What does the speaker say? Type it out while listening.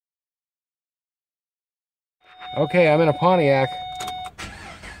Okay, I'm in a Pontiac.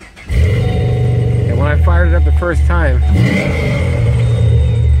 And when I fired it up the first time,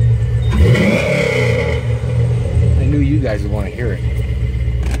 I knew you guys would want to hear it.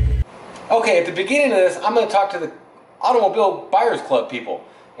 Okay, at the beginning of this, I'm going to talk to the Automobile Buyers Club people.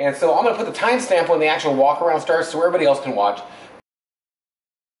 And so I'm going to put the timestamp when the actual walk around starts so everybody else can watch.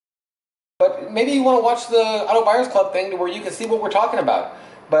 But maybe you want to watch the Auto Buyers Club thing to where you can see what we're talking about.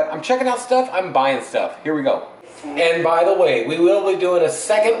 But I'm checking out stuff, I'm buying stuff. Here we go. And by the way, we will be doing a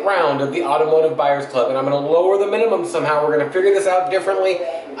second round of the Automotive Buyers Club, and I'm going to lower the minimum somehow. We're going to figure this out differently.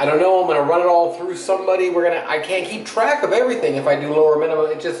 I don't know, I'm going to run it all through somebody. I can't keep track of everything if I do lower minimum.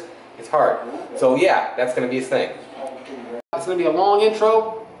 It's hard. So yeah, that's going to be his thing. It's going to be a long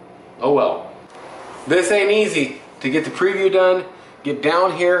intro. Oh well. This ain't easy. To get the preview done, get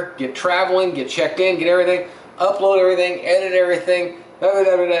down here, get traveling, get checked in, get everything, upload everything, edit everything,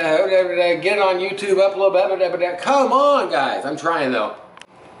 get it on YouTube, upload, come on guys, I'm trying though.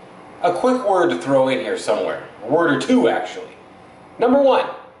 A quick word to throw in here somewhere, a word or two actually. Number one,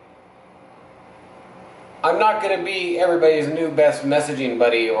 I'm not going to be everybody's new best messaging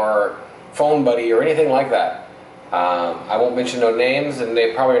buddy or phone buddy or anything like that. I won't mention no names, and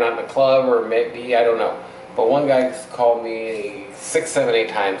they probably are not in the club, or maybe, I don't know. But one guy called me 6, 7, 8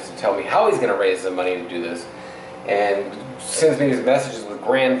 times to tell me how he's going to raise the money to do this, and sends me these messages with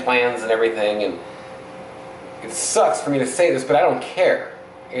grand plans and everything, and it sucks for me to say this, but I don't care.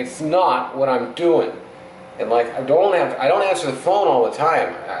 It's not what I'm doing. And like, I don't answer the phone all the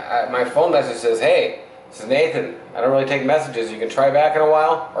time. My phone message says, hey, this is Nathan. I don't really take messages. You can try back in a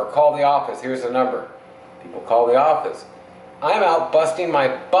while or call the office. Here's the number. People call the office. I'm out busting my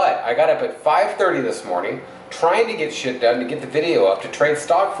butt. I got up at 5:30 this morning trying to get shit done, to get the video up, to trade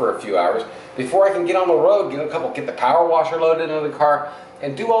stock for a few hours before I can get on the road, get the power washer loaded into the car,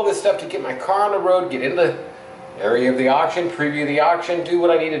 and do all this stuff to get my car on the road, get in the area of the auction, preview the auction, do what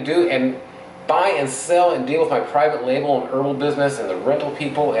I need to do, and buy and sell and deal with my private label and herbal business and the rental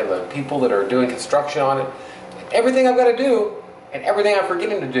people and the people that are doing construction on it. Everything I've got to do and everything I'm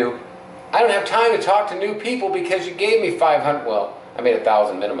forgetting to do. I don't have time to talk to new people because you gave me 500, well, I made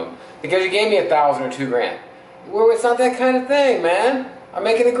 1,000 minimum, because you gave me 1,000 or 2 grand. Well, it's not that kind of thing, man. I'm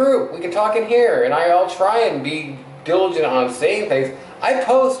making a group. We can talk in here, and I'll try and be diligent on saying things. I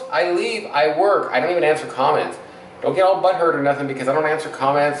post, I leave, I work. I don't even answer comments. Don't get all butthurt or nothing because I don't answer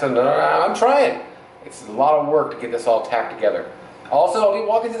comments, and I'm trying. It's a lot of work to get this all tacked together. Also, I'll be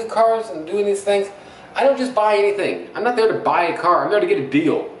walking through the cars and doing these things. I don't just buy anything. I'm not there to buy a car. I'm there to get a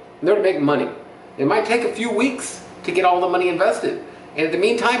deal. I'm there to make money. It might take a few weeks to get all the money invested. And in the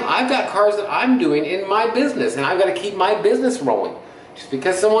meantime, I've got cars that I'm doing in my business, and I've got to keep my business rolling. Just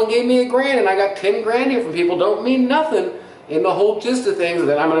because someone gave me $1,000 and I got 10 grand here from people don't mean nothing in the whole gist of things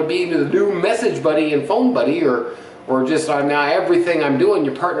that I'm going to be the new message buddy and phone buddy, or just now everything I'm doing,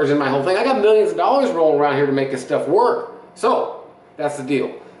 your partner's in my whole thing. I got millions of dollars rolling around here to make this stuff work. So, that's the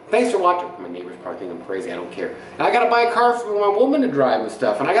deal. Thanks for watching. My neighbors probably think I'm crazy. I don't care. And I got to buy a car for my woman to drive and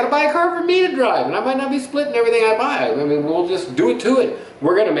stuff. And I got to buy a car for me to drive. And I might not be splitting everything I buy. I mean, we'll just do it to it.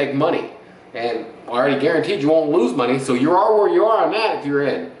 We're going to make money. And I already guaranteed you won't lose money. So you are where you are on that if you're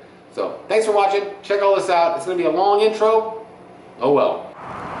in. So thanks for watching. Check all this out. It's going to be a long intro. Oh well.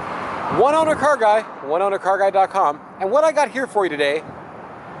 One owner car guy. OneOwnerCarGuy.com. And what I got here for you today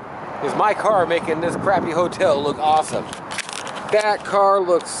is my car making this crappy hotel look awesome. That car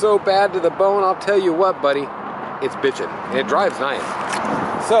looks so bad to the bone, I'll tell you what, buddy, it's bitchin', and it drives nice.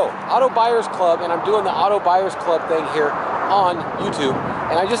 So, Auto Buyers Club, and I'm doing the Auto Buyers Club thing here on YouTube,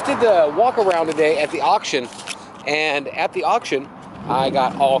 and I just did the walk around today at the auction, and at the auction, I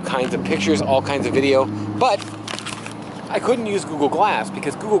got all kinds of pictures, all kinds of video, but I couldn't use Google Glass,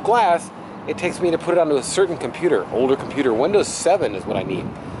 because Google Glass, it takes me to put it onto a certain computer, older computer. Windows 7 is what I need.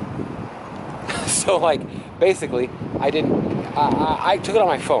 So, like, basically, I took it on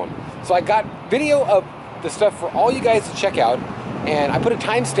my phone. So I got video of the stuff for all you guys to check out, and I put a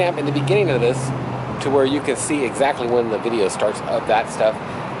timestamp in the beginning of this to where you can see exactly when the video starts of that stuff,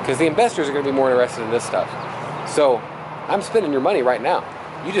 because the investors are going to be more interested in this stuff. So I'm spending your money right now.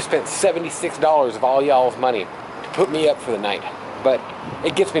 You just spent $76 of all y'all's money to put me up for the night, but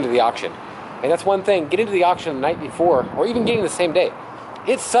it gets me to the auction. And that's one thing, getting to the auction the night before, or even getting the same day.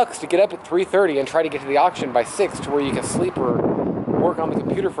 It sucks to get up at 3:30 and try to get to the auction by 6 to where you can sleep or work on the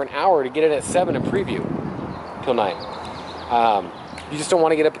computer for an hour to get it at 7 and preview till 9. You just don't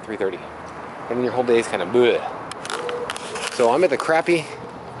want to get up at 3:30. And then your whole day is kind of bleh. So I'm at the crappiest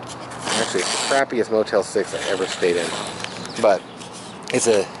Motel 6 I ever stayed in. But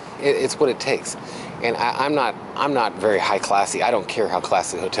it's what it takes. And I'm not very high classy. I don't care how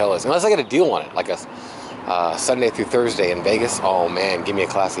classy the hotel is, unless I get a deal on it, like Sunday through Thursday in Vegas. Oh man, give me a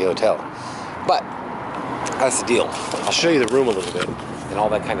classy hotel. But that's the deal. I'll show you the room a little bit and all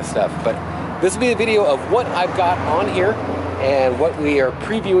that kind of stuff. But this will be a video of what I've got on here and what we are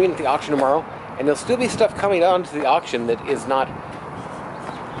previewing at the auction tomorrow. And there'll still be stuff coming on to the auction that is not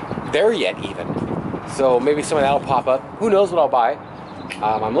there yet even. So maybe some of that will pop up. Who knows what I'll buy.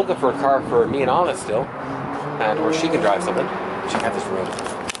 I'm looking for a car for me and Anna still, and where she can drive something. Check out this room.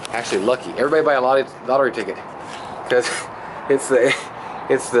 Actually, lucky. Everybody buy a lottery ticket because it's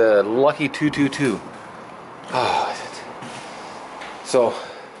the lucky 222. Oh, so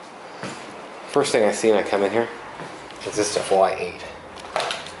first thing I see when I come in here is this stuff. Well, I ate,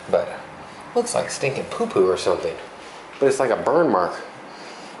 but looks like stinking poo-poo or something. But it's like a burn mark,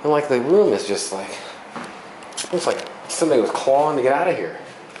 and like the room is just like looks like somebody was clawing to get out of here.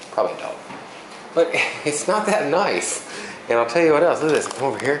 Probably don't. But it's not that nice. And I'll tell you what else. Look at this. Come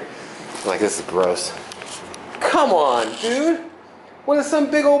over here. I'm like, this is gross. Come on, dude. What, did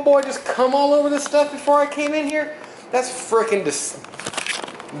some big old boy just come all over this stuff before I came in here? That's freaking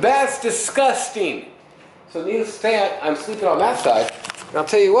that's disgusting. So needless to say, I'm sleeping on that side. And I'll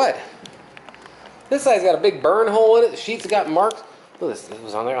tell you what. This side's got a big burn hole in it. The sheets got marked. Look, this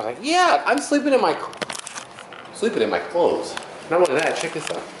was on there. I was like, yeah, I'm sleeping in my clothes. Not only that, check this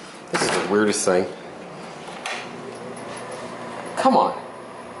out. This is the weirdest thing. Come on.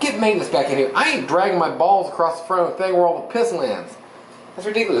 Get maintenance back in here. I ain't dragging my balls across the front of the thing where all the piss lands. That's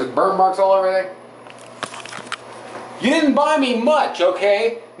ridiculous. There's burn marks all over there. You didn't buy me much,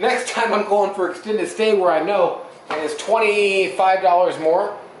 okay? Next time I'm going for extended stay where I know and it's $25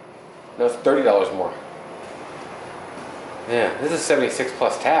 more. No, it's $30 more. Yeah, this is 76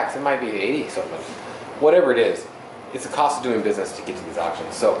 plus tax. It might be 80 something. Whatever it is, it's the cost of doing business to get to these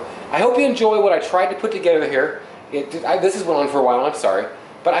auctions. So I hope you enjoy what I tried to put together here. This has went on for a while, I'm sorry.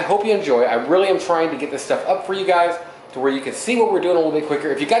 But I hope you enjoy. I really am trying to get this stuff up for you guys to where you can see what we're doing a little bit quicker.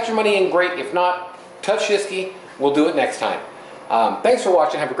 If you got your money in, great. If not, touch Shisky. We'll do it next time. Thanks for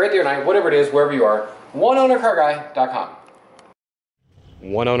watching. Have a great day or night, whatever it is, wherever you are. OneOwnerCarGuy.com.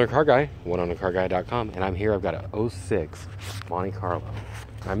 OneOwnerCarGuy, OneOwnerCarGuy.com. And I'm here. I've got a 06 Monte Carlo.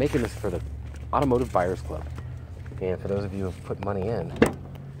 I'm making this for the Automotive Buyers Club. And for those of you who have put money in,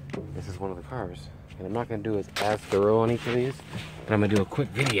 this is one of the cars. And I'm not going to do it as thorough on each of these, but I'm going to do a quick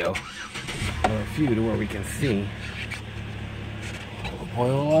video of a few to where we can see.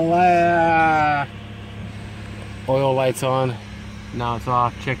 Oil lights on. Now it's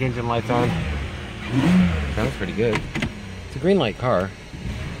off. Check engine lights on. Sounds pretty good. It's a green light car.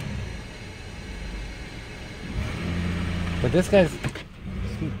 But this guy's...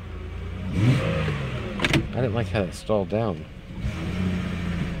 I didn't like how it stalled down.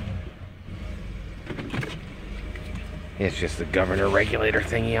 It's just the governor regulator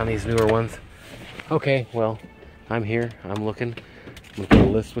thingy on these newer ones. Okay, well, I'm here. I'm looking. I'm gonna put a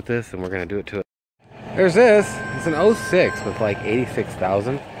list with this, and we're gonna do it to it. There's this. It's an 06 with like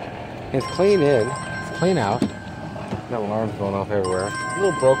 86,000. It's clean in. It's clean out. No alarms going off everywhere.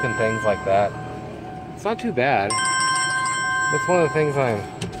 Little broken things like that. It's not too bad. That's one of the things I'm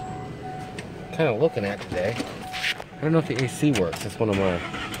kind of looking at today. I don't know if the AC works. That's one of my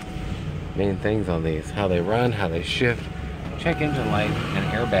main things on these. How they run, how they shift. Check engine light and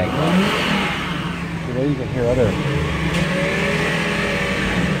airbag light. You know, you can hear other...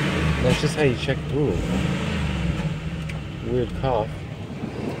 That's just how you check. Ooh. Weird cough.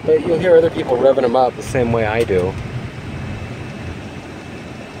 But you'll hear other people revving them up the same way I do.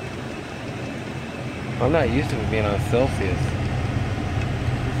 I'm not used to it being on Celsius.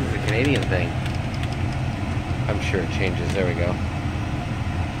 This is a Canadian thing. I'm sure it changes. There we go.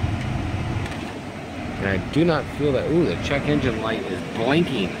 And I do not feel that. Ooh, the check engine light is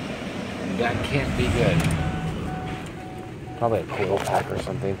blinking. That can't be good. Probably a cable pack or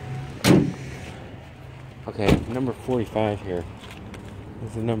something. Okay, number 45 here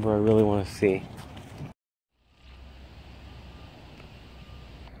is the number I really want to see.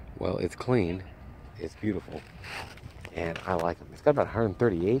 Well, it's clean. It's beautiful. And I like them. It's got about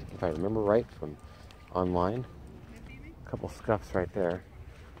 138, if I remember right, from online. A couple scuffs right there.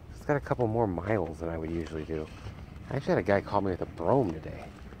 It's got a couple more miles than I would usually do. I actually had a guy call me with a brome today.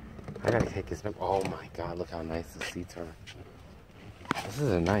 I gotta take his number. Oh my god, look how nice the seats are. This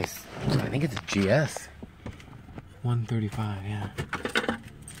is a nice, I think it's a GS. 135, yeah.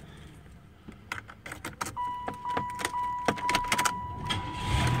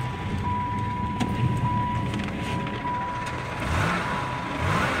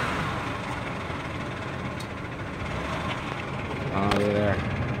 Oh, look there.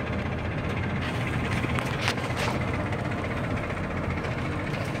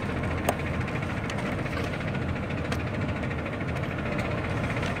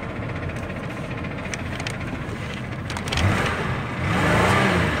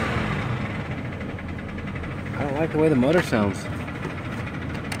 like the way the motor sounds.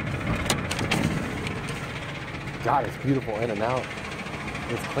 God, it's beautiful in and out.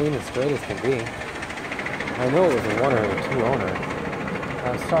 It's clean and straight as can be. I know it was a 1 or a 2 owner.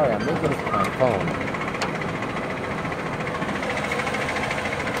 I'm sorry, I'm making this with my phone.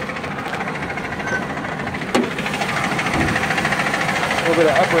 A little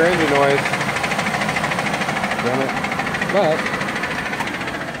bit of upper engine noise. Damn it. But,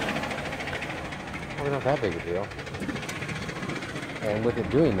 probably not that big a deal. And with it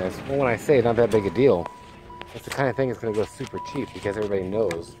doing this, well, when I say not that big a deal, it's the kind of thing that's going to go super cheap because everybody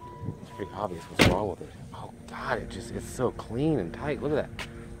knows it's pretty obvious what's wrong with it. Oh God, it's so clean and tight. Look at that.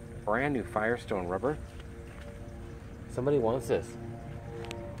 Brand new Firestone rubber. Somebody wants this.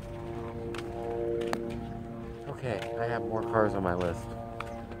 Okay, I have more cars on my list.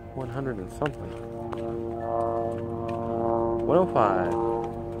 100 and something.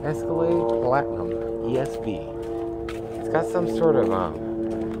 105 Escalade Platinum ESV. It's got some sort of I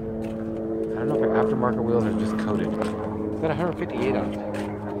don't know if they're aftermarket wheels or just coated. It's got 158 on it.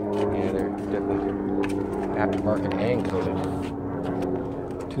 Yeah, they're definitely aftermarket and coated.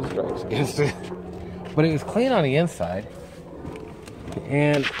 2 stripes against it. But it was clean on the inside.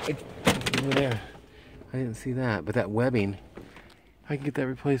 And it over there. I didn't see that, but that webbing, I can get that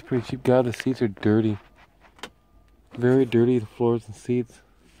replaced pretty cheap. God, the seats are dirty. Very dirty, the floors and seats.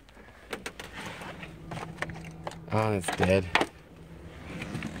 Oh, it's dead.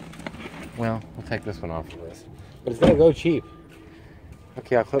 Well, we'll take this one off the list. But it's gonna go cheap.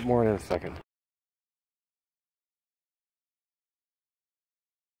 Okay, I'll clip more in a second.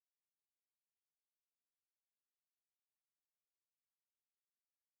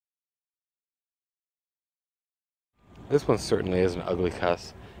 This one certainly is an ugly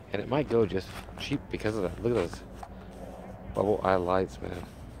cuss, and it might go just cheap because of that. Look at those bubble eye lights, man.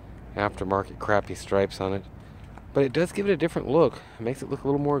 Aftermarket crappy stripes on it. But it does give it a different look. It makes it look a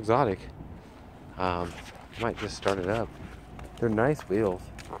little more exotic. Might just start it up. They're nice wheels.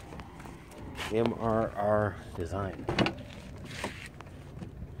 MRR design.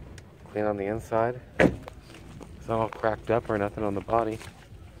 Clean on the inside. It's not all cracked up or nothing on the body.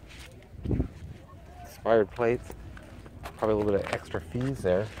 Expired plates. Probably a little bit of extra fees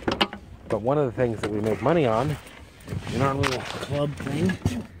there. But one of the things that we make money on in our little club thing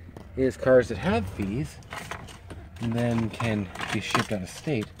is cars that have fees and then can be shipped out of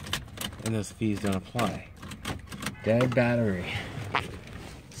state and those fees don't apply. Dead battery.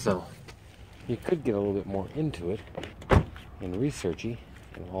 So you could get a little bit more into it and researchy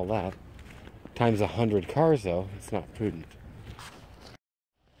and all that. Times 100 cars though, it's not prudent.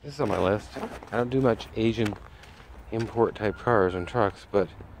 This is on my list. I don't do much Asian import type cars and trucks, but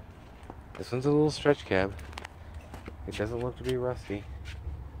this one's a little stretch cab. It doesn't look to be rusty.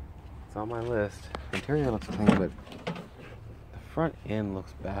 It's on my list. The interior looks clean, but the front end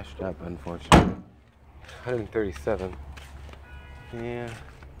looks bashed up, unfortunately. 137. Yeah.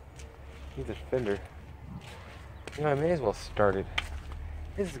 Needs a fender. You know, I may as well start it.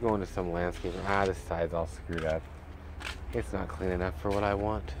 This is going to some landscape. This side's all screwed up. It's not clean enough for what I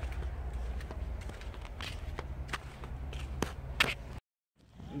want.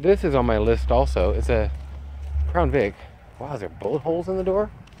 This is on my list also. It's a Crown Vic. Wow, is there bullet holes in the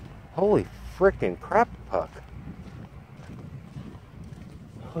door? Holy frickin' crap puck.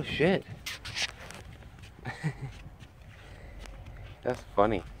 Oh shit. That's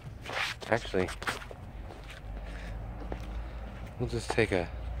funny. Actually, we'll just take a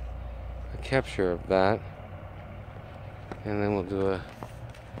capture of that. And then we'll do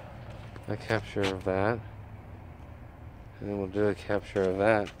a capture of that. And then we'll do a capture of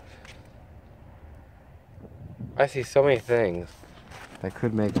that. I see so many things that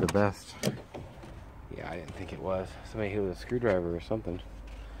could make the best. Yeah, I didn't think it was. Somebody hit with a screwdriver or something.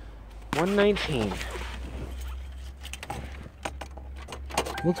 119.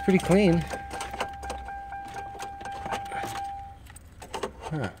 Looks pretty clean.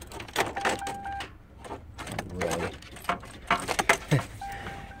 Huh. Really?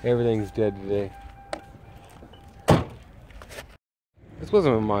 Everything's dead today. This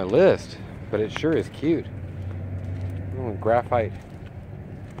wasn't on my list, but it sure is cute. Graphite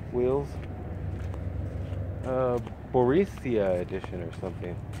wheels. Borussia edition or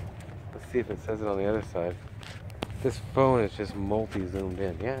something. Let's see if it says it on the other side. This phone is just multi-zoomed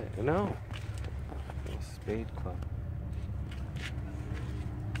in. Yeah, no. Spade Club.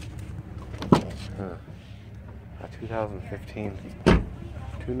 Huh. 2015.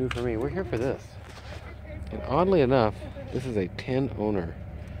 Too new for me. We're here for this. And oddly enough, this is a 10 owner.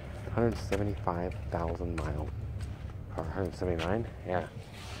 175,000 mile car. 179? Yeah.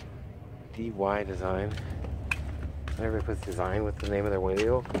 DY design. Everybody puts design with the name of their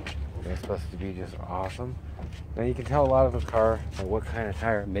window. They're supposed to be just awesome. Now you can tell a lot of the car by what kind of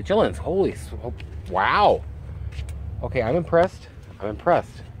tire. Michelin's, wow. Okay, I'm impressed. I'm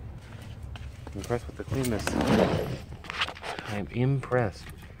impressed. I'm impressed with the cleanness. I'm impressed.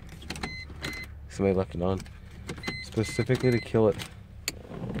 Somebody left it on specifically to kill it.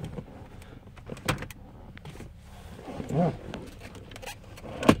 Yeah.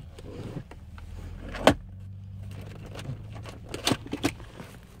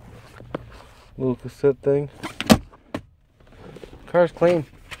 Little cassette thing. Car's clean.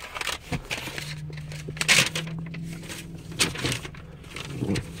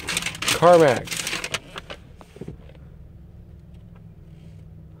 CarMax.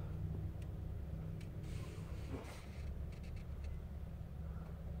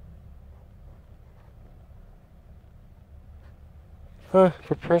 Huh,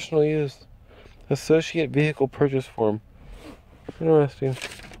 for personal use. Associate vehicle purchase form. Interesting.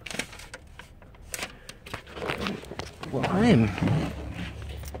 Well, I'm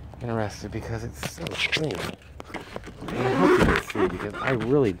interested because it's so clean. And I hope you can see because I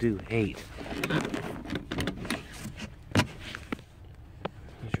really do hate.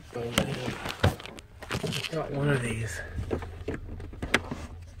 Got one of these.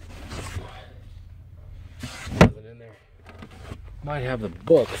 Nothing in there. Might have the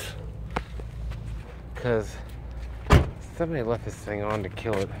books because somebody left this thing on to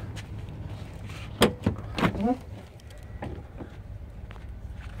kill it.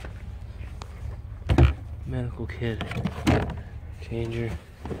 Medical kit, changer.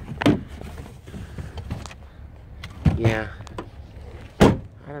 Yeah, I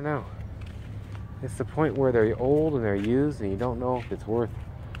don't know. It's the point where they're old and they're used and you don't know if it's worth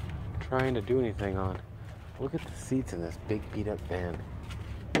trying to do anything on. Look at the seats in this big beat up van.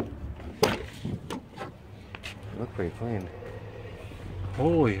 They look pretty clean.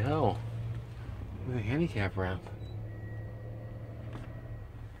 Holy hell. With a handicap ramp.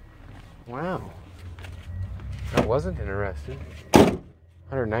 Wow. I wasn't interested.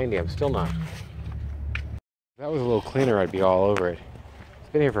 190, I'm still not. If that was a little cleaner, I'd be all over it. It's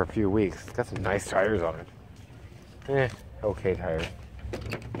been here for a few weeks. It's got some nice tires on it. Okay tires.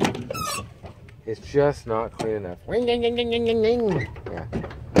 It's just not clean enough. Yeah.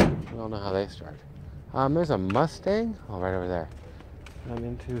 We all know how they start. There's a Mustang. Oh, right over there. I'm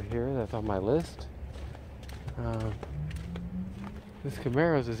into here. That's on my list. This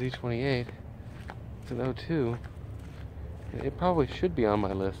Camaro's a Z28. It's an 02. It probably should be on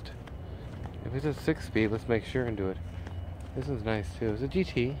my list. If it's a 6-speed, let's make sure and do it. This one's nice too. It's a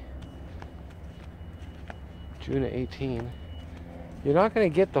GT. June of 18. You're not going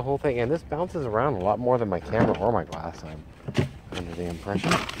to get the whole thing, and this bounces around a lot more than my camera or my glass. I'm under the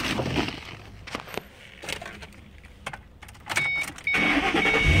impression.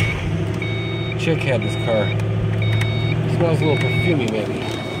 Chick had this car. It smells a little perfumey, maybe.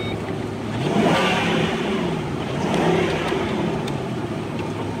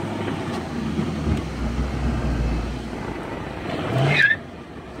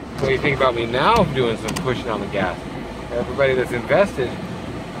 What do you think about me now doing some pushing on the gas? Everybody that's invested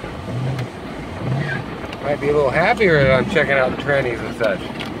might be a little happier that I'm checking out the trannies and such.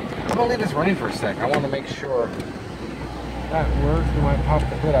 I'm gonna leave this running for a sec. I want to make sure that works. We might pop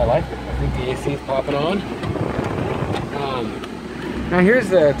the hood. I like it. I think the AC is popping on. Now here's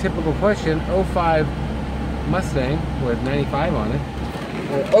the typical question: 05 Mustang with 95 on it,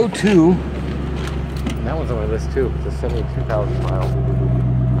 or 02. And that one's on my list too. It's a 72,000 mile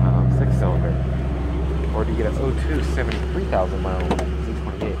 6-cylinder. Or do you get a 02 73,000 mile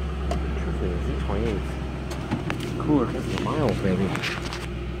Z28? Truthfully, a Z28 is cooler because of the miles, baby.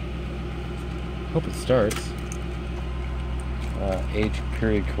 Hope it starts. Age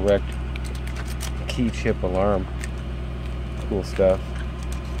period correct key chip alarm. Cool stuff.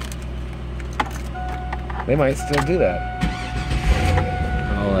 They might still do that.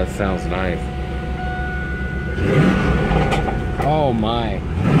 Oh, that sounds nice. Oh my.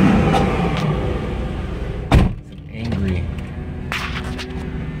 It's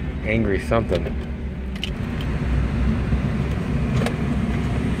an angry something.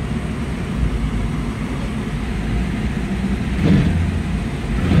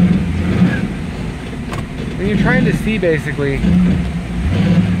 When you're trying to see basically,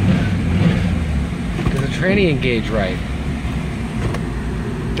 does the tranny engage right?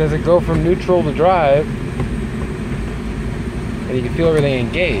 Does it go from neutral to drive? And you can feel everything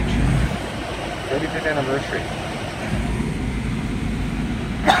engage. 35th anniversary.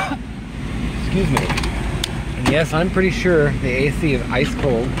 Excuse me. And yes, I'm pretty sure the AC is ice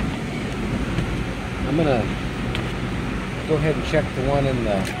cold. I'm gonna go ahead and check the one in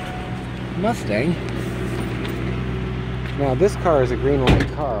the Mustang. Now this car is a green light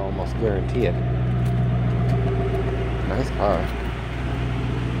car, almost guarantee it. Nice car.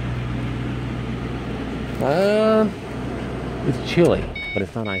 It's chilly, but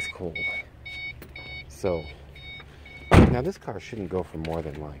it's not ice cold. So, now this car shouldn't go for more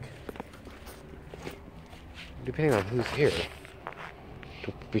than like, depending on who's here,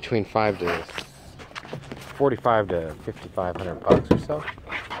 between 45 to 5,500 bucks or so.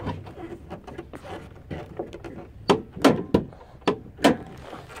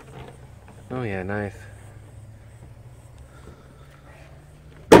 Oh yeah, nice.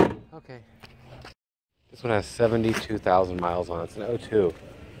 Okay. This one has 72,000 miles on it. It's an 02.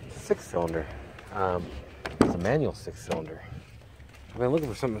 It's a 6-cylinder. It's a manual 6-cylinder. I've been looking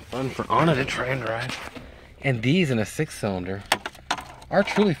for something fun for Anna to try and drive. And these in a 6-cylinder are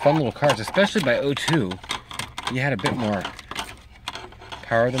truly fun little cars, especially by 02. You had a bit more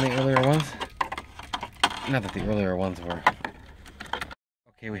power than the earlier ones. Not that the earlier ones were.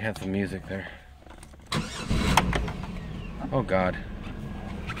 Okay, we had some music there. Oh God.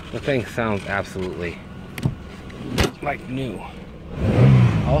 The thing sounds absolutely like new.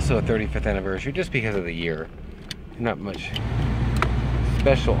 Also a 35th anniversary, just because of the year. Not much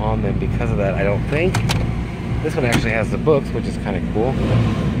special on them because of that, I don't think. This one actually has the books, which is kind of cool.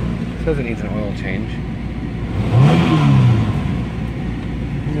 It says it needs an oil change.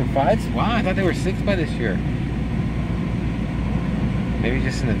 These are 5s? Wow, I thought they were 6 by this year. Maybe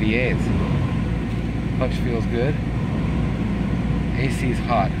just in the V8s. Clutch feels good. AC's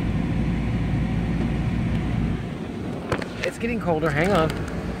hot. It's getting colder, hang on.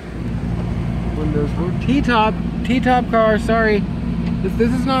 Windows were T-top car, sorry.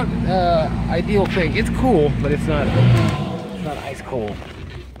 This is not ideal thing. It's cool, but it's not ice cold.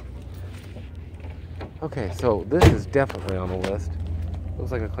 Okay, so this is definitely on the list.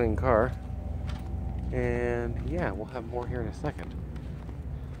 Looks like a clean car. And yeah, we'll have more here in a second.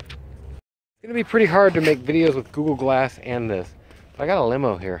 It's gonna be pretty hard to make videos with Google Glass and this. But I got a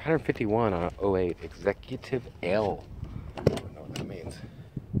limo here, 151 on an 08 Executive L. I don't know what that means.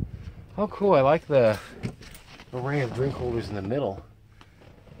 Oh cool, I like the array of drink holders in the middle.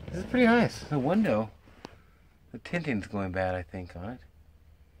 This is pretty nice. The window, the tinting's going bad, I think, on it.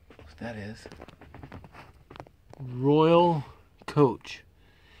 What that is. Royal Coach.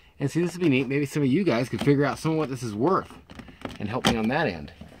 And see, this would be neat. Maybe some of you guys could figure out some of what this is worth and help me on that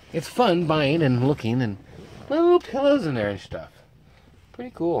end. It's fun buying and looking and little pillows in there and stuff.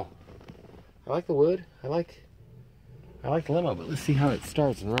 Pretty cool. I like the wood. I like the limo, but let's see how it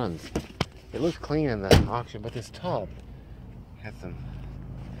starts and runs. It looks clean in the auction, but this top has some...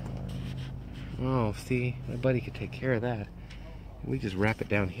 Oh, see, my buddy could take care of that. We just wrap it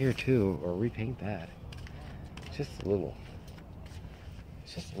down here too, or repaint that. It's just a little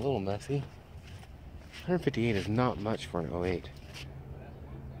messy. 158 is not much for an 08.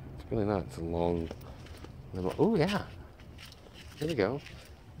 It's really not. It's a long limo. Oh yeah, here we go.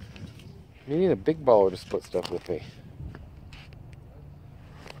 You need a big baller to split stuff with me.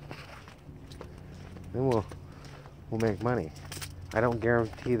 Then we'll make money. I don't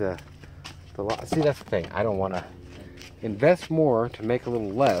guarantee the lot. See, that's the thing. I don't want to invest more to make a little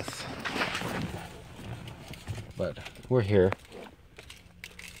less. But we're here.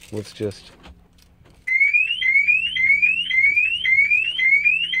 Let's just...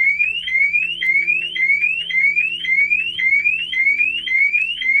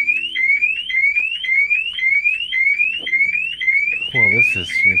 Well, this is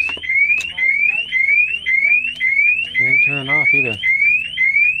just... You ain't turning off either.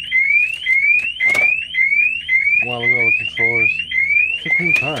 Wow, look at all the controllers. It's a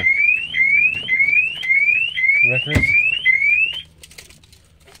clean car. Records.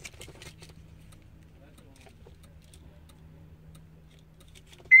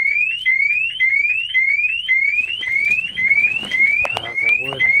 How's that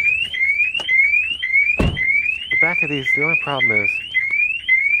wood? The back of these, the only problem is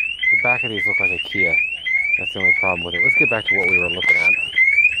the back of these look like a Kia. That's the only problem with it. Let's get back to what we were looking at.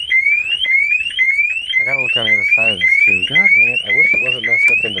 I gotta look on the other side of this too. God dang it, I wish it wasn't messed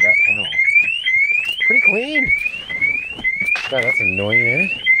up into that panel. Pretty clean. God, that's annoying, eh?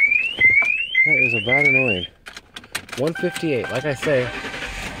 That is about annoying. 158, like I say,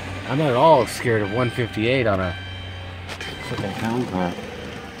 I'm not at all scared of 158 on a freaking town car.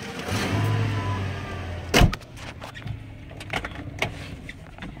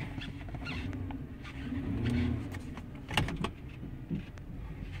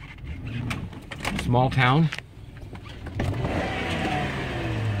 Small town.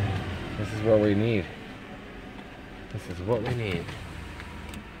 This is what we need. This is what we need.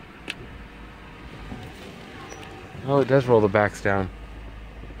 Oh, it does roll the backs down.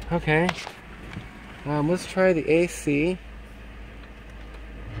 Okay. Let's try the AC.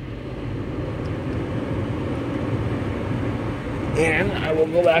 And I will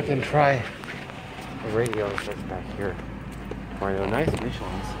go back and try the radio that's back here. Where I know nice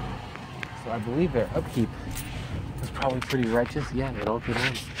Michelins. So I believe their upkeep is probably pretty righteous. Yeah, they don't get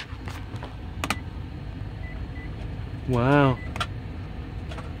on. Wow.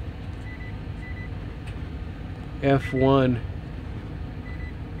 F1.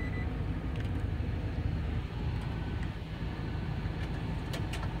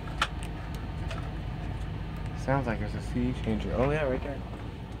 Sounds like there's a CD changer. Oh yeah, right there.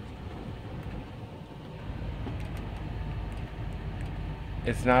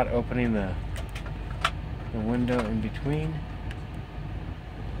 It's not opening the window in between.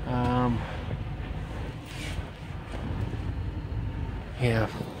 Yeah.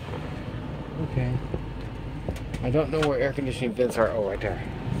 Okay. I don't know where air conditioning vents are. Oh, right there.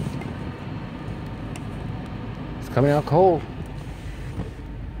 It's coming out cold.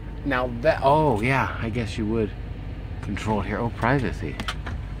 Now that, oh yeah, I guess you would control it here. Oh, privacy.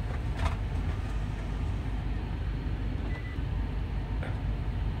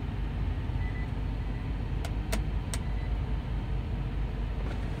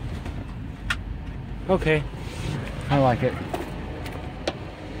 Okay, I like it.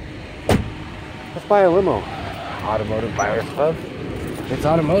 Let's buy a limo. Automotive Buyers Club. It's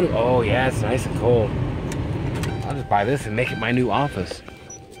automotive. Oh yeah, it's nice and cold. I'll just buy this and make it my new office.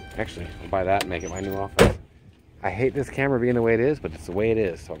 Actually, I'll buy that and make it my new office. I hate this camera being the way it is, but it's the way it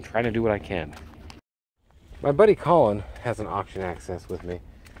is, so I'm trying to do what I can. My buddy Colin has an auction access with me.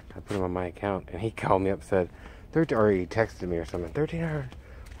 I put him on my account, and he called me up and said, or he texted me or something, 1,300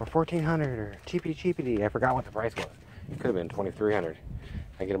 or 1,400 or cheapity. I forgot what the price was. It could have been 2,300.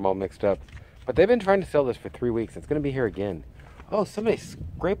 I get them all mixed up. But they've been trying to sell this for 3 weeks. It's going to be here again. Oh, somebody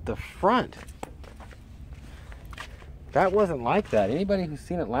scraped the front. That wasn't like that. Anybody who's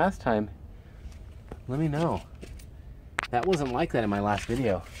seen it last time, let me know. That wasn't like that in my last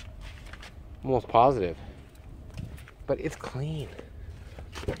video. I'm almost positive. But it's clean.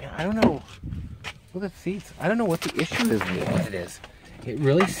 I don't know. Look at the seats. I don't know what the issue is with it is. It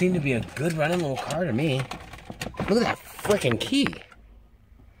really seemed to be a good running little car to me. Look at that freaking key.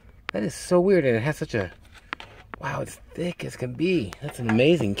 That is so weird, and it has such a... Wow, it's thick as can be. That's an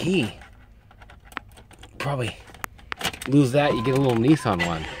amazing key. Probably lose that, you get a little Nissan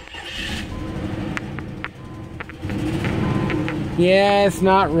one. Yeah, it's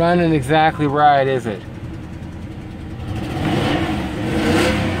not running exactly right, is it?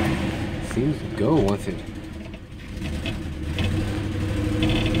 Seems to go once it...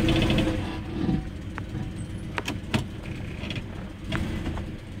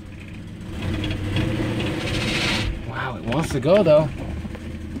 Wow, it wants to go though.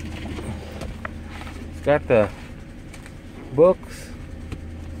 It's got the books.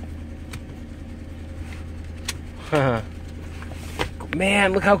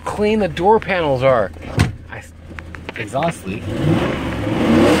 Man, look how clean the door panels are. Exhaust leak.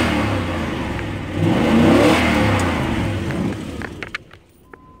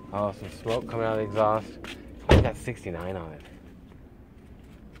 Oh, some smoke coming out of the exhaust. Only got 69 on it.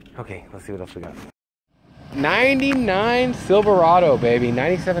 Okay, let's see what else we got. 99 Silverado, baby.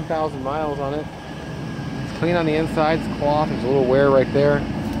 97,000 miles on it. It's clean on the inside. It's cloth. There's a little wear right there.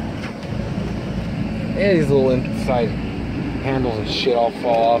 And these little inside handles and shit all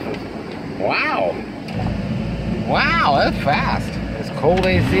fall off. Wow. Wow, that's fast. It's cold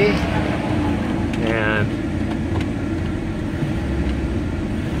AC. And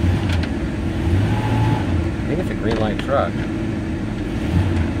I think it's a green light truck.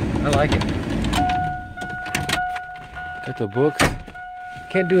 I like it. Got the books.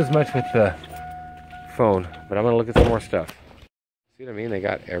 Can't do as much with the phone, but I'm gonna look at some more stuff. See what I mean? They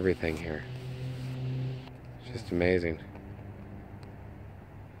got everything here. It's just amazing.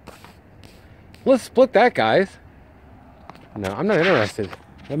 Let's split that, guys. No, I'm not interested.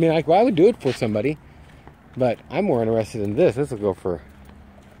 I mean, I would do it for somebody, but I'm more interested in this. This will go for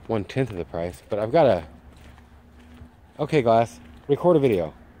 1/10 of the price, but I've got a... Okay, Glass, record a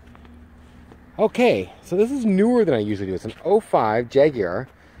video. Okay, so this is newer than I usually do. It's an 05 Jaguar.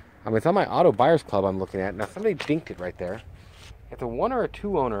 It's on my Auto Buyers Club I'm looking at. Now, somebody dinked it right there. It's a 1 or a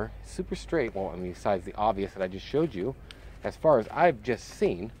 2 owner, super straight. Well, I mean, besides the obvious that I just showed you, as far as I've just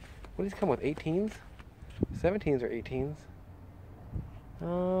seen. What does it come with, 18s? 17s or 18s?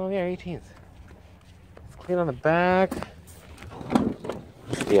 Oh, yeah, 18s. It's clean on the back.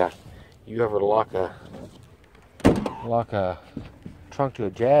 Yeah, you ever lock a lock a trunk to a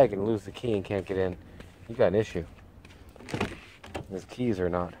Jag and lose the key and can't get in, you got an issue. Those keys are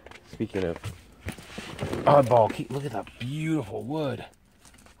not. Speaking of oddball key, look at that beautiful wood.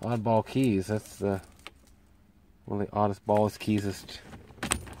 Oddball keys. That's the one of the oddest, ballest keys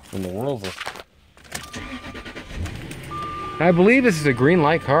in the world. I believe this is a green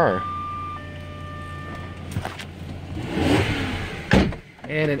light car.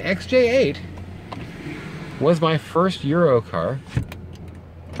 And an XJ8 was my first Euro car.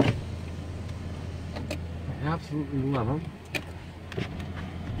 I absolutely love them.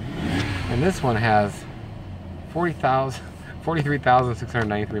 And this one has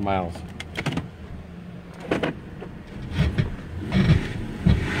 43,693 miles.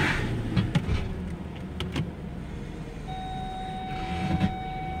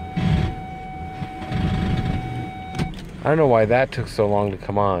 I don't know why that took so long to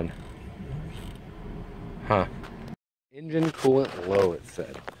come on. Huh. Engine coolant low, it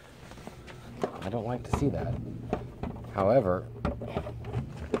said. I don't like to see that. However,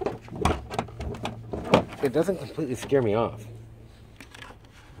 it doesn't completely scare me off.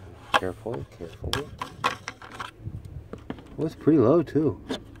 Carefully, carefully. Well, it's pretty low too.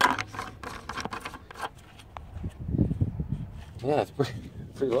 Yeah, it's pretty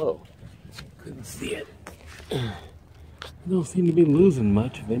low. Couldn't see it. I don't seem to be losing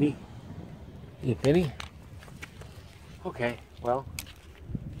much, if any. Okay, well,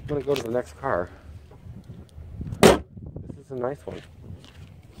 I'm gonna go to the next car. This is a nice one.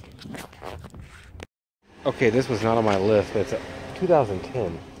 Okay, this was not on my list, but it's a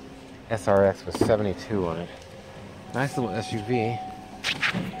 2010 SRX with 72 on it. Nice little SUV.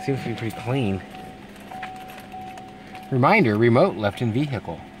 Seems to be pretty clean. Reminder, remote left in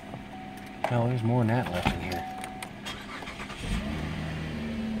vehicle. No, there's more than that left in here.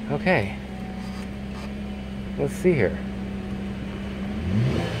 Okay. Let's see here.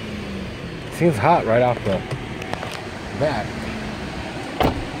 Seems hot right off the bat.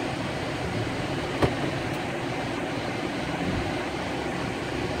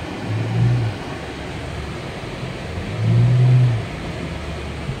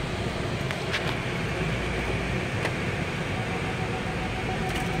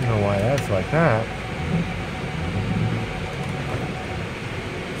 I don't know why that's like that.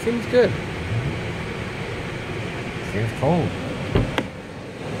 Seems good. Seems cold.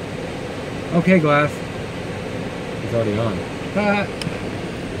 Okay, glass. He's already on.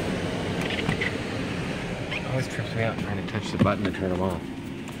 Always trips me out trying to touch the button to turn them off.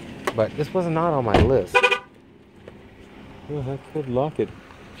 But this was not on my list. Well, I could lock it.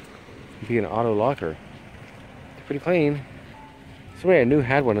 It'd be an auto locker. It's pretty clean. Somebody I knew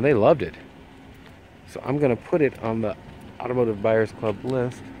had one and they loved it. So I'm gonna put it on the Automotive Buyers Club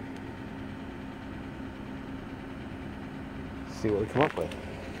list. See what we come up with.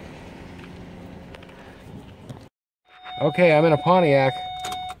 Okay, I'm in a Pontiac.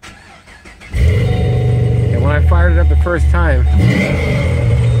 And when I fired it up the first time,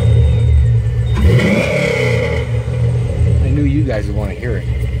 I knew you guys would want to hear it.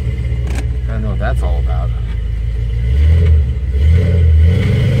 I don't know what that's all about.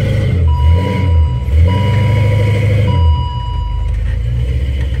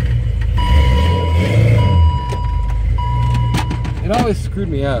 It always screwed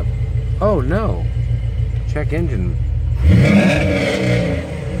me up. Oh no. Check engine.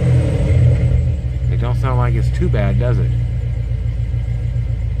 It don't sound like it's too bad, does it?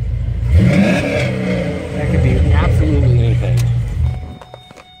 That could be absolutely anything.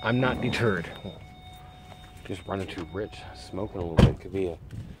 I'm not deterred. Just running too rich, smoking a little bit. Could be a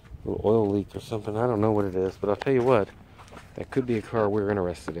little oil leak or something. I don't know what it is, but I'll tell you what. That could be a car we're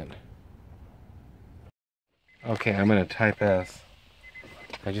interested in. Okay, I'm gonna type S.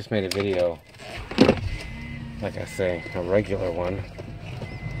 I just made a video, like I say, a regular one.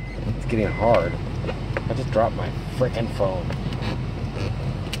 It's getting hard. I just dropped my frickin' phone.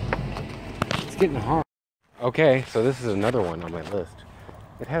 It's getting hard. Okay, so this is another one on my list.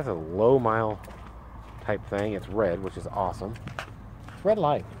 It has a low mile type thing. It's red, which is awesome. Red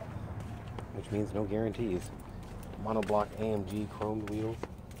light, which means no guarantees. Monoblock AMG chromed wheels.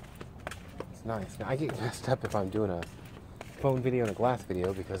 It's nice. Now I get messed up if I'm doing a phone video and a glass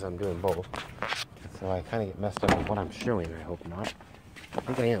video because I'm doing both. So I kind of get messed up with what I'm showing. I hope not. I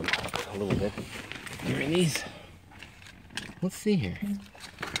think I am a little bit during these. Let's see here.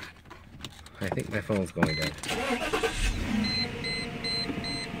 I think my phone's going dead.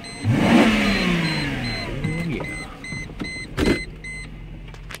 Oh yeah.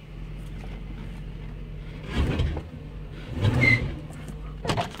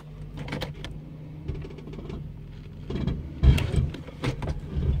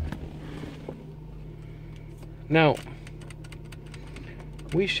 Now,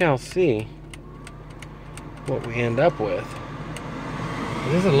 we shall see what we end up with.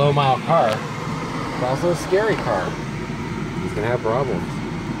 This is a low mile car. It's also a scary car. These can have problems.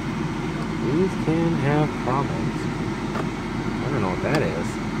 These can have problems. I don't know what that is.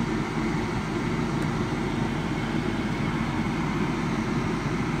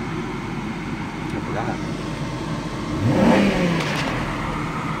 I forgot.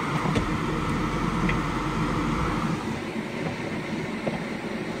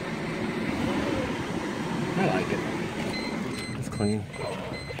 I like it. It's clean.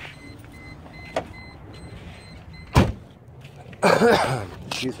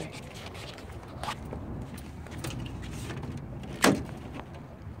 Excuse me.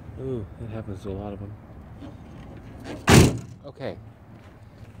 Ooh, that happens to a lot of them. Okay.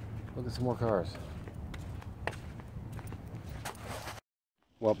 Look at some more cars.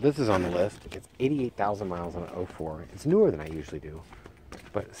 Well, this is on the list. It's 88,000 miles on an 04. It's newer than I usually do,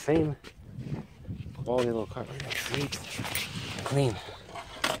 but same quality little car. Look at that seats. Clean.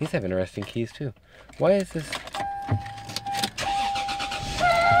 These have interesting keys too. Why is this?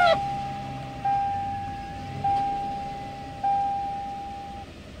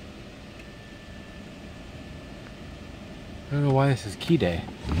 I don't know why this is key day.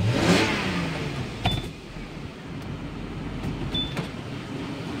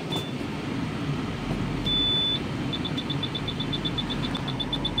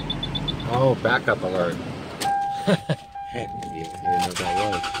 Oh, backup alert. I didn't know what that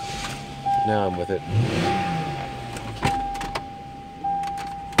was. Now I'm with it.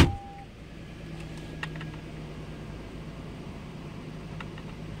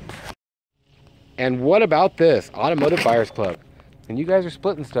 And what about this? Automotive Buyers Club. And you guys are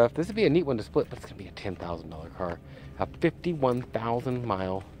splitting stuff. This would be a neat one to split, but it's going to be a $10,000 car. A 51,000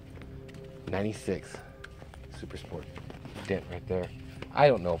 mile 96 Super Sport. Dent right there. I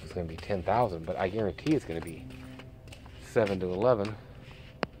don't know if it's going to be 10,000, but I guarantee it's going to be 7 to 11.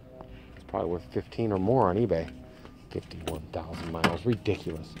 It's probably worth 15 or more on eBay. 51,000 miles.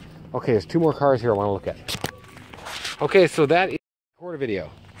 Ridiculous. Okay, there's two more cars here I want to look at. Okay, so that is a quarter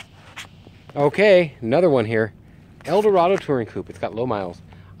video. Okay, another one here. Eldorado Touring Coupe. It's got low miles.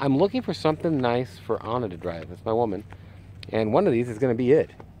 I'm looking for something nice for Anna to drive. That's my woman. And one of these is going to be it.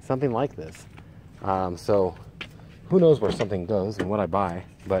 Something like this. So, who knows where something goes and what I buy.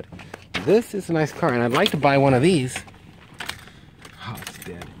 But this is a nice car. And I'd like to buy one of these. Oh, it's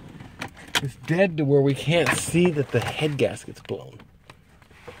dead. It's dead to where we can't see that the head gasket's blown.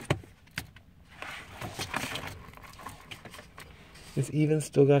 It's even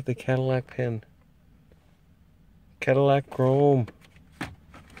still got the Cadillac pin. Cadillac chrome.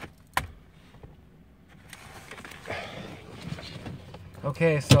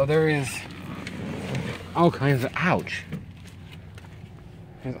 Okay, so there is all kinds of, ouch.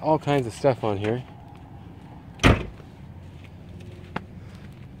 There's all kinds of stuff on here.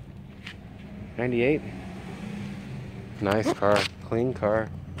 98. Nice car, clean car.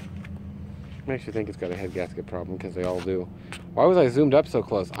 Makes you think it's got a head gasket problem, because they all do. Why was I zoomed up so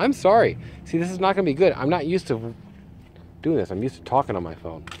close? I'm sorry. See, this is not going to be good. I'm not used to doing this. I'm used to talking on my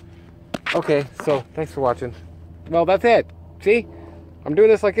phone. Okay, so thanks for watching. Well, that's it. See? I'm doing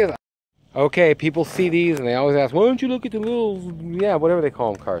this like this. Okay, people see these and they always ask, why don't you look at the little, yeah, whatever they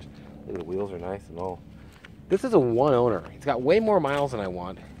call them, cars. Look, the wheels are nice and all. This is a one owner. It's got way more miles than I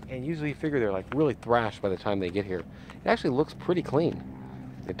want. And usually you figure they're like really thrashed by the time they get here. It actually looks pretty clean.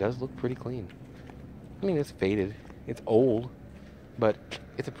 It does look pretty clean. I mean, it's faded. It's old. But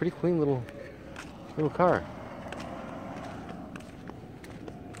it's a pretty clean little car.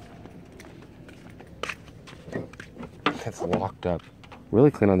 It's locked up. Really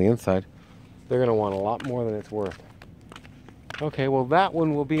clean on the inside. They're going to want a lot more than it's worth. Okay, well that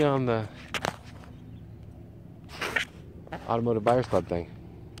one will be on the Automotive Buyers Club thing.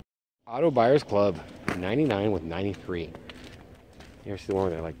 Auto Buyers Club, 99 with 93. You ever see the one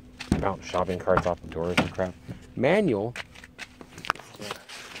where they're like bounce shopping carts off the doors and crap? Manual.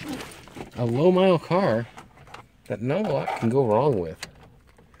 A low mile car that not a lot can go wrong with.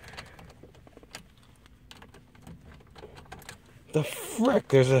 The frick,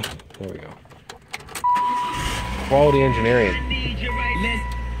 there we go. Quality engineering.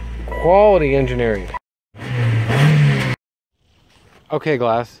 Quality engineering. Okay,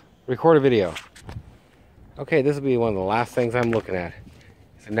 Glass, record a video. Okay, this will be one of the last things I'm looking at.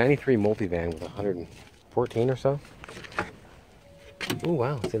 It's a 93 multivan with 114 or so. Oh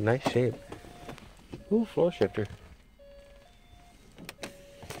wow, it's in nice shape. Ooh, floor shifter.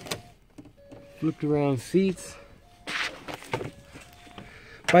 Flipped around seats.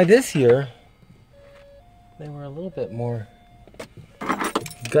 By this year, they were little bit more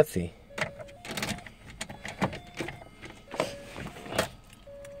gutsy.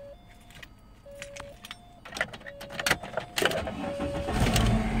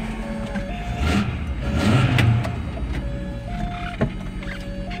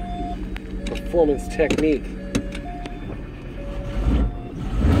 Performance technique.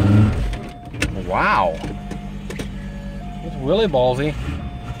 Wow. It's really ballsy.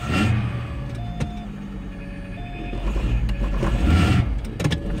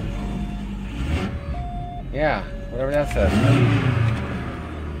 Yeah, whatever that says.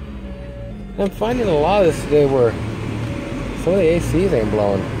 I'm finding a lot of this today where some of the ACs ain't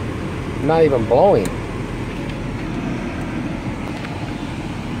blowing. Not even blowing.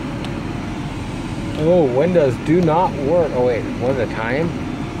 Oh, windows do not work. Oh wait, one at a time?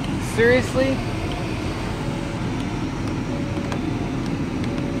 Seriously?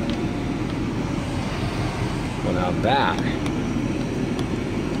 Well, now that.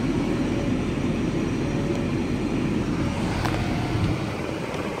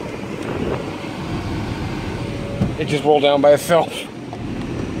 It just rolled down by itself.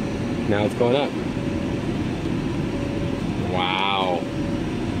 Now it's going up. Wow.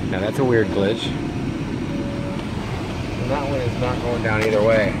 Now that's a weird glitch. And that one is not going down either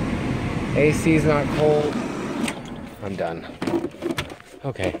way. AC's not cold. I'm done.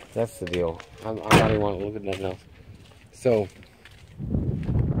 Okay, that's the deal. I don't even want to look at nothing else. So,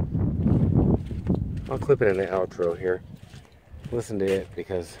 I'll clip it in the outro here. Listen to it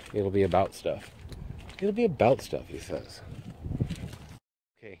because it'll be about stuff. It'll be about stuff, he says.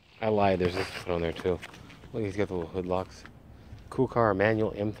 Okay, I lied. There's this one on there too. Look, he's got the little hood locks. Cool car,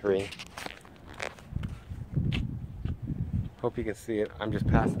 manual M3. Hope you can see it. I'm just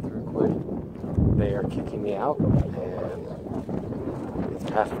passing through quick. They are kicking me out, and it's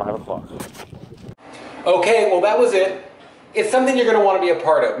past 5 o'clock. Okay, well that was it. It's something you're going to want to be a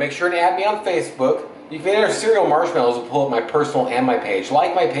part of. Make sure to add me on Facebook. You can enter Cereal Marshmallows to pull up my personal and my page.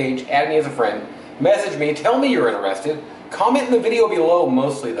 Like my page, add me as a friend. Message me, tell me you're interested. Comment in the video below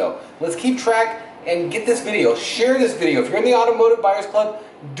mostly though. Let's keep track and get this video. Share this video. If you're in the Automotive Buyers Club,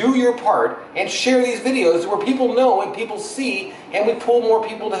 do your part and share these videos where people know and people see, and we pull more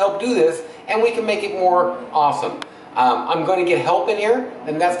people to help do this, and we can make it more awesome. I'm going to get help in here,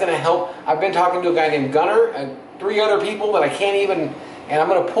 and that's going to help. I've been talking to a guy named Gunner and 3 other people that I can't even, and I'm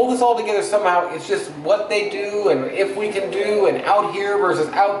going to pull this all together somehow. It's just what they do and if we can do, and out here versus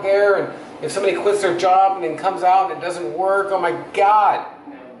out there, and if somebody quits their job and then comes out and it doesn't work, oh my God.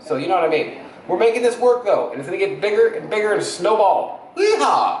 So you know what I mean. We're making this work though, and it's going to get bigger and bigger and snowball.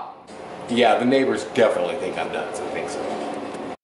 Yeehaw! Yeah, the neighbors definitely think I'm nuts. I think so.